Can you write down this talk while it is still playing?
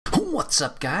What's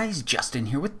up guys, Justin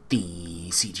here with the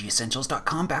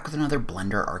CGEssentials.com, back with another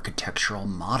Blender architectural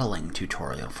modeling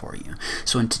tutorial for you.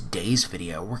 So in today's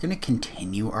video, we're going to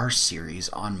continue our series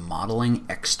on modeling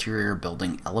exterior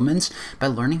building elements by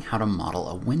learning how to model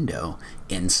a window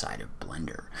inside of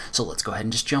Blender. So let's go ahead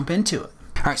and just jump into it.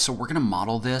 Alright, so we're going to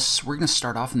model this. We're going to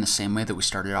start off in the same way that we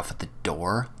started off with the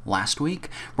door last week,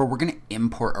 where we're going to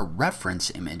import a reference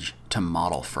image to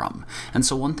model from. And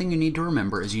so one thing you need to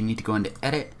remember is you need to go into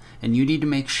Edit, and you need to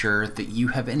make sure that you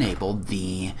have enabled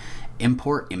the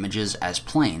Import Images as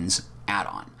Planes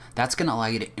add-on. That's going to allow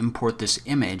you to import this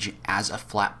image as a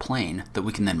flat plane that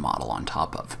we can then model on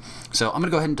top of. So I'm going to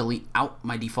go ahead and delete out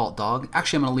my default dog.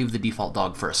 Actually, I'm going to leave the default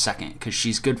dog for a second because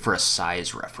she's good for a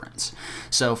size reference.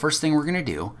 So first thing we're going to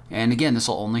do, and again, this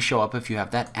will only show up if you have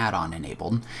that add-on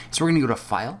enabled, is we're going to go to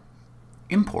File,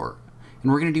 Import,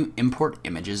 and we're going to do Import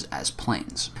Images as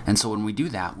Planes. And so when we do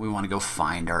that, we want to go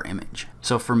find our image.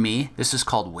 So for me, this is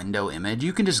called Window Image.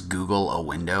 You can just Google a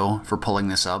window for pulling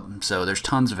this up. So there's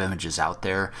tons of images out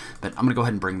there, but I'm going to go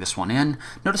ahead and bring this one in.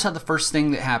 Notice how the first thing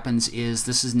that happens is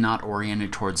this is not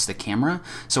oriented towards the camera.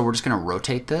 So we're just going to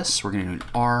rotate this. We're going to do an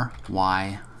R,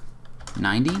 Y,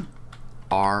 90,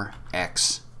 R,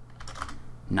 X,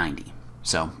 90.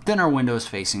 So then our window is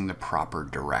facing the proper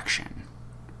direction.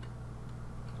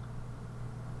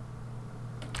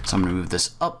 So I'm going to move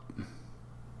this up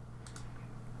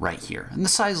right here. And the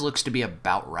size looks to be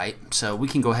about right, so we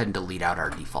can go ahead and delete out our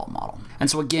default model. And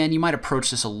so again, you might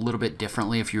approach this a little bit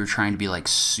differently if you were trying to be like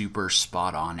super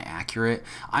spot on accurate.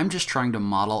 I'm just trying to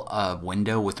model a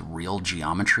window with real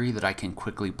geometry that I can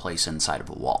quickly place inside of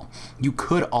a wall. You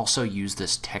could also use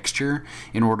this texture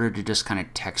in order to just kind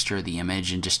of texture the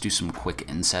image and just do some quick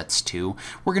insets too.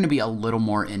 We're going to be a little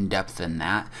more in depth than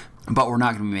that, but we're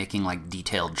not going to be making like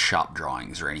detailed shop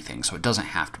drawings or anything, so it doesn't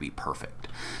have to be perfect.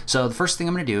 So the first thing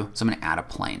I'm going to do is I'm going to add a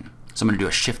plane. So I'm going to do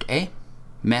a Shift A,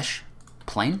 Mesh,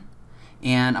 Plane,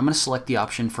 and I'm going to select the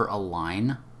option for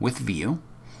Align with View.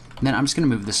 And then I'm just going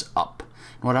to move this up.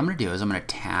 And what I'm going to do is I'm going to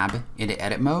tab into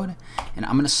Edit Mode, and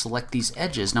I'm going to select these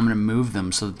edges, and I'm going to move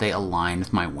them so that they align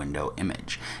with my window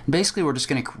image. And basically, we're just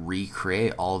going to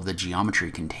recreate all of the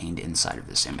geometry contained inside of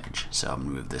this image. So I'm going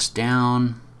to move this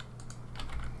down.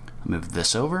 Move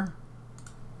this over,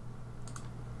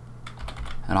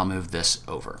 and I'll move this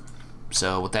over.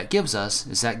 So what that gives us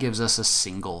is that gives us a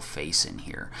single face in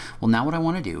here. Well, now what I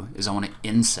want to do is I want to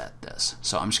inset this.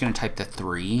 So I'm just going to type the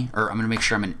 3, or I'm going to make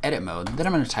sure I'm in edit mode, then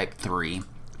I'm going to type 3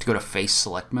 to go to face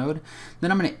select mode.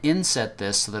 Then I'm going to inset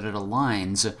this so that it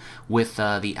aligns with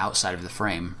the outside of the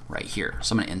frame right here.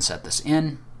 So I'm going to inset this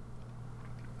in,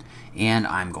 and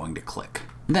I'm going to click.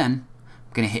 Then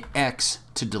I'm going to hit X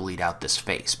to delete out this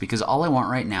face, because all I want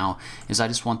right now is I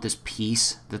just want this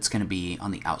piece that's going to be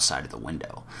on the outside of the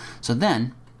window. So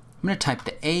then I'm going to type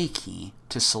the A key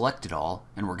to select it all,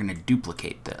 and we're going to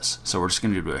duplicate this. So we're just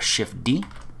going to do a Shift D,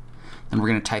 and we're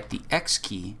going to type the X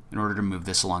key in order to move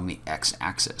this along the X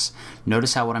axis.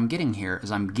 Notice how what I'm getting here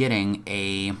is I'm getting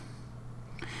a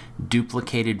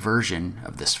duplicated version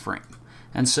of this frame.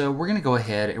 And so we're going to go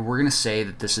ahead and we're going to say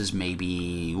that this is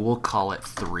maybe, we'll call it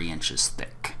 3 inches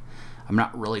thick. I'm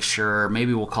not really sure,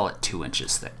 maybe we'll call it 2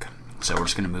 inches thick. So we're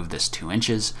just going to move this 2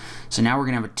 inches. So now we're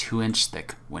going to have a 2-inch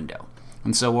thick window.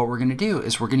 And so what we're going to do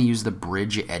is we're going to use the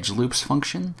bridge edge loops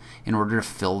function in order to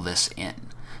fill this in.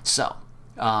 So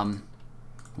what I'm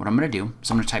going to do is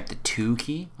I'm going to type the 2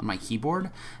 key on my keyboard,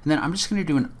 and then I'm just going to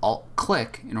do an Alt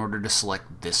click in order to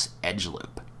select this edge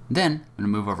loop. Then I'm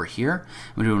going to move over here.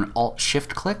 I'm going to do an Alt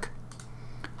Shift click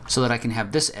so that I can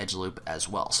have this edge loop as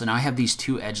well. So now I have these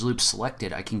 2 edge loops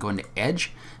selected. I can go into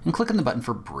Edge and click on the button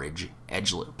for Bridge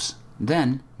Edge Loops. Then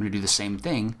I'm going to do the same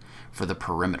thing for the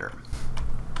perimeter.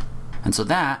 And so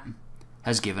that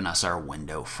has given us our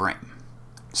window frame.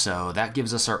 So that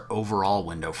gives us our overall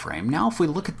window frame. Now if we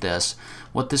look at this,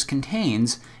 what this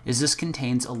contains is this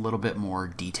contains a little bit more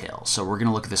detail. So we're going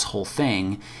to look at this whole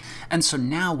thing. And so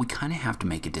now we kind of have to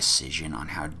make a decision on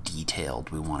how detailed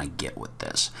we want to get with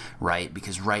this, right?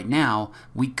 Because right now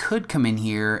we could come in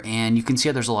here and you can see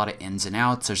how there's a lot of ins and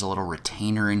outs. There's a little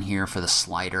retainer in here for the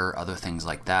slider, other things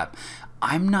like that.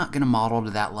 I'm not going to model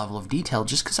to that level of detail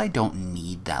just because I don't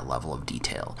need that level of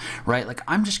detail, right? Like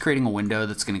I'm just creating a window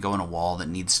that's going to go in a wall that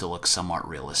needs to look somewhat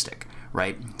realistic,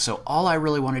 right? So all I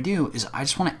really want to do is I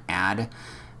just want to add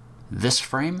this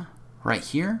frame right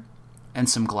here and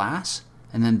some glass,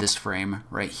 and then this frame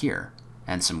right here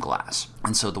and some glass.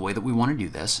 And so the way that we want to do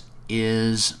this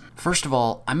is, first of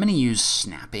all, I'm going to use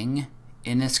snapping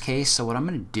in this case, so what I'm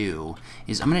going to do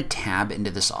is I'm going to tab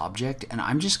into this object and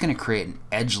I'm just going to create an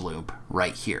edge loop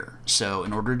right here. So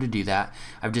in order to do that,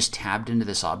 I've just tabbed into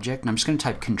this object and I'm just going to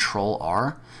type Control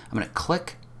R. I'm going to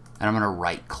click and I'm going to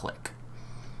right click.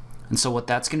 And so what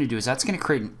that's going to do is that's going to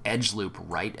create an edge loop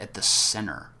right at the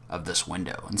center of this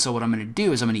window. And so what I'm going to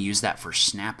do is I'm going to use that for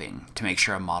snapping to make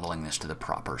sure I'm modeling this to the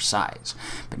proper size.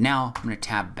 But now I'm going to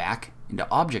tab back into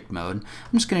object mode.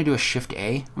 I'm just going to do a Shift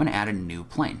A. I'm going to add a new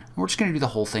plane. We're just going to do the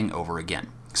whole thing over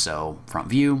again. So front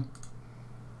view,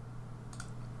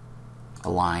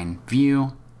 align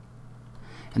view,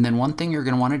 and then one thing you're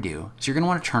going to want to do is you're going to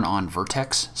want to turn on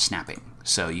vertex snapping.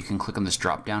 So you can click on this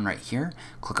drop down right here,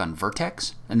 click on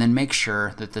vertex, and then make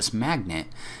sure that this magnet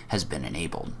has been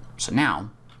enabled. So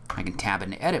now I can tab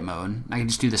into edit mode. I can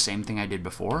just do the same thing I did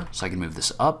before. So I can move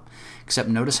this up, except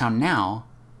notice how now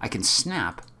I can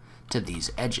snap to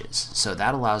these edges. So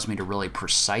that allows me to really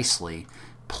precisely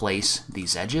place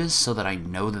these edges so that I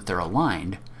know that they're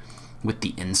aligned with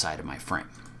the inside of my frame.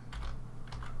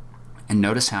 And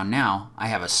notice how now I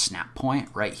have a snap point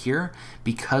right here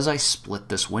because I split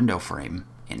this window frame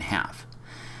in half.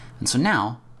 And so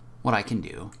now what I can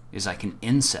do is I can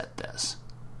inset this.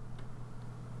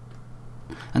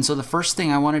 And so the first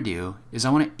thing I want to do is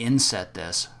I want to inset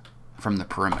this from the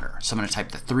perimeter. So I'm going to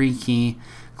type the 3 key,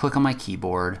 click on my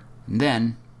keyboard, and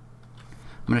then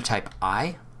I'm going to type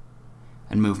I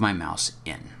and move my mouse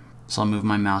in. So I'll move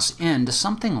my mouse in to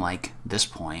something like this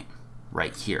point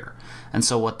right here. And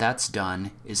so what that's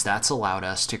done is that's allowed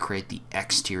us to create the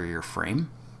exterior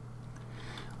frame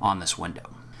on this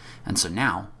window. And so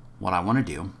now what I want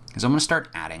to do is I'm going to start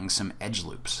adding some edge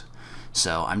loops.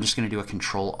 So I'm just going to do a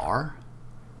Control R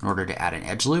in order to add an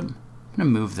edge loop. I'm going to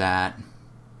move that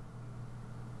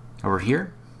over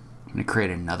here. I'm going to create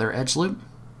another edge loop.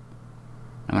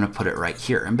 I'm going to put it right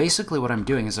here. And basically what I'm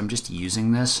doing is I'm just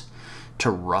using this to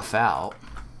rough out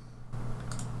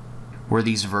where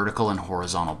these vertical and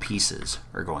horizontal pieces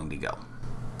are going to go.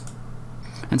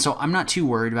 And so I'm not too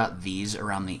worried about these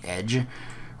around the edge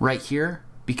right here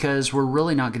because we're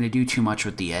really not going to do too much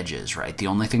with the edges, right? The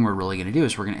only thing we're really going to do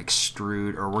is we're going to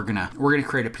extrude, or we're going to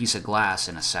create a piece of glass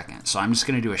in a second. So I'm just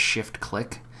going to do a Shift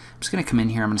click. I'm just going to come in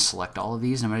here. I'm going to select all of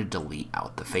these and I'm going to delete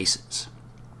out the faces.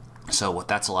 So what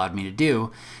that's allowed me to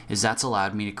do is that's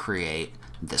allowed me to create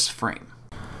this frame.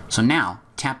 So now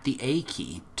tap the A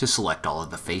key to select all of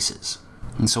the faces.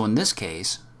 And so in this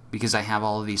case, because I have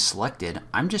all of these selected,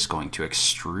 I'm just going to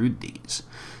extrude these.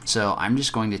 So I'm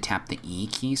just going to tap the E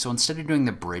key. So instead of doing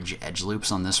the bridge edge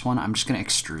loops on this one, I'm just going to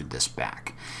extrude this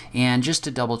back. And just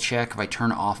to double check, if I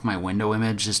turn off my window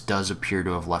image, this does appear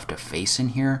to have left a face in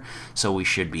here. So we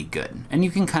should be good. And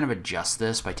you can kind of adjust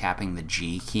this by tapping the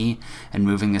G key and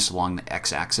moving this along the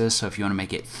X axis. So if you want to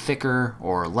make it thicker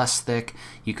or less thick,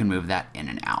 you can move that in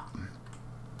and out.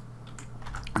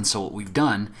 And so what we've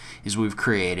done is we've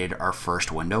created our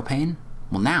first window pane.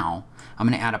 Well, now I'm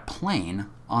going to add a plane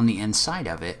on the inside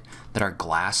of it that our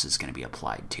glass is going to be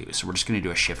applied to. So we're just going to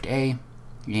do a Shift A,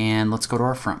 and let's go to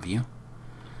our front view.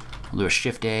 We'll do a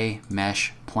Shift A,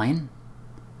 Mesh, Plane,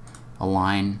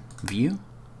 Align, View,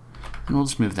 and we'll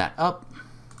just move that up.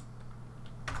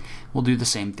 We'll do the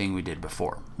same thing we did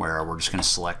before, where we're just going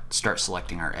to start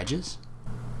selecting our edges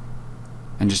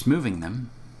and just moving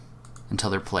them until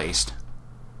they're placed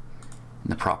in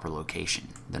the proper location.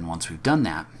 Then once we've done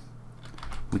that,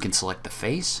 we can select the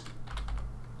face.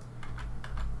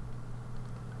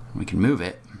 We can move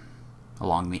it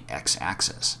along the X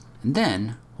axis. And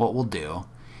then what we'll do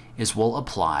is we'll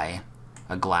apply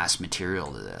a glass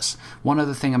material to this. One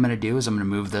other thing I'm going to do is I'm going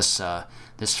to move this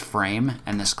this frame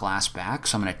and this glass back.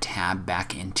 So I'm going to tab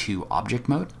back into object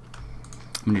mode.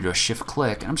 I'm going to do a Shift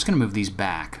click, and I'm just going to move these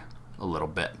back a little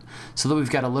bit so that we've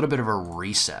got a little bit of a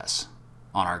recess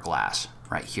on our glass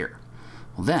right here.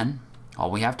 Well, then all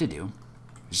we have to do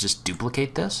is just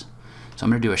duplicate this. So I'm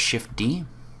going to do a Shift D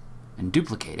and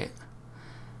duplicate it,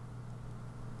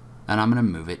 and I'm going to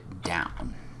move it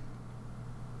down.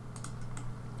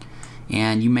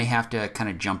 And you may have to kind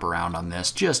of jump around on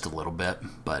this just a little bit,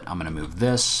 but I'm going to move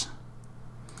this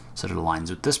so that it aligns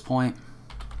with this point.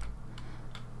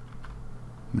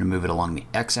 I'm going to move it along the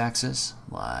X axis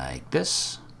like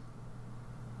this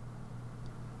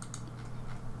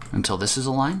until this is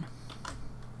aligned.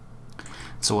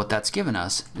 So what that's given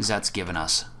us is that's given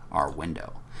us our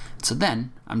window. So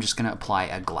then I'm just going to apply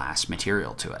a glass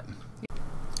material to it.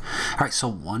 All right, so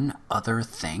one other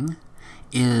thing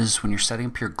is when you're setting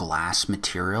up your glass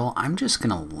material, I'm just going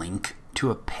to link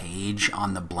to a page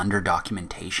on the Blender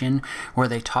documentation where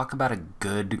they talk about a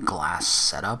good glass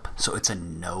setup. So it's a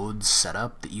node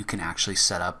setup that you can actually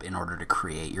set up in order to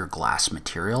create your glass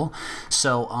material.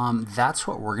 So that's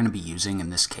what we're going to be using in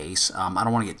this case. I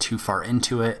don't want to get too far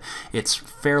into it. It's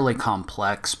fairly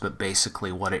complex, but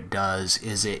basically what it does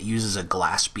is it uses a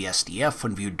glass BSDF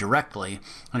when viewed directly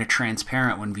and a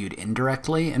transparent when viewed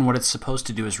indirectly, and what it's supposed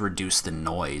to do is reduce the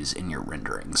noise in your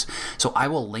renderings. So I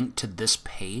will link to this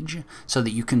page so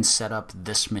that you can set up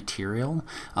this material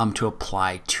to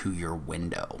apply to your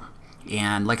window.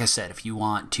 And like I said, if you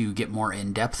want to get more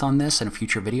in depth on this in a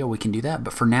future video, we can do that.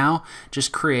 But for now,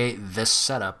 just create this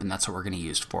setup, and that's what we're going to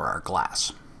use for our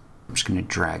glass. I'm just going to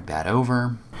drag that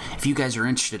over. If you guys are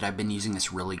interested, I've been using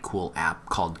this really cool app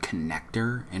called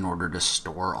Connector in order to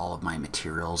store all of my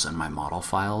materials and my model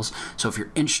files. So if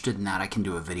you're interested in that, I can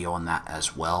do a video on that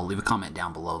as well. Leave a comment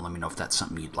down below and let me know if that's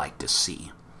something you'd like to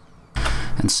see.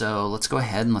 And so let's go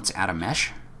ahead and let's add a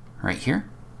mesh right here.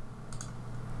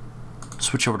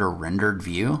 Switch over to rendered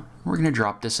view. We're going to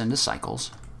drop this into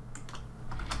cycles.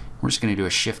 We're just going to do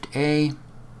a Shift A,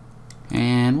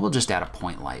 and we'll just add a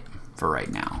point light for right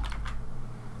now.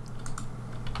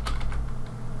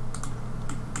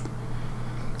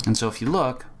 And so if you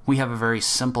look, we have a very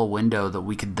simple window that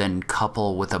we could then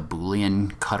couple with a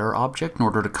Boolean cutter object in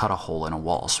order to cut a hole in a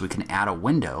wall. So we can add a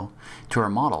window to our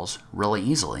models really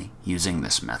easily using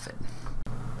this method.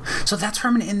 So that's where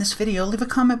I'm going to end this video. Leave a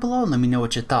comment below and let me know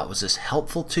what you thought. Was this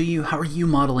helpful to you? How are you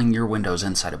modeling your windows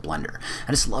inside of Blender?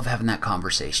 I just love having that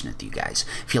conversation with you guys.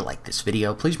 If you like this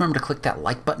video, please remember to click that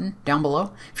like button down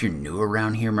below. If you're new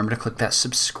around here, remember to click that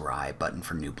subscribe button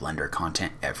for new Blender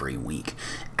content every week.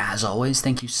 As always,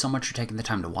 thank you so much for taking the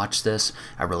time to watch this.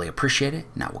 I really appreciate it,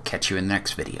 and I will catch you in the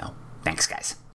next video. Thanks, guys.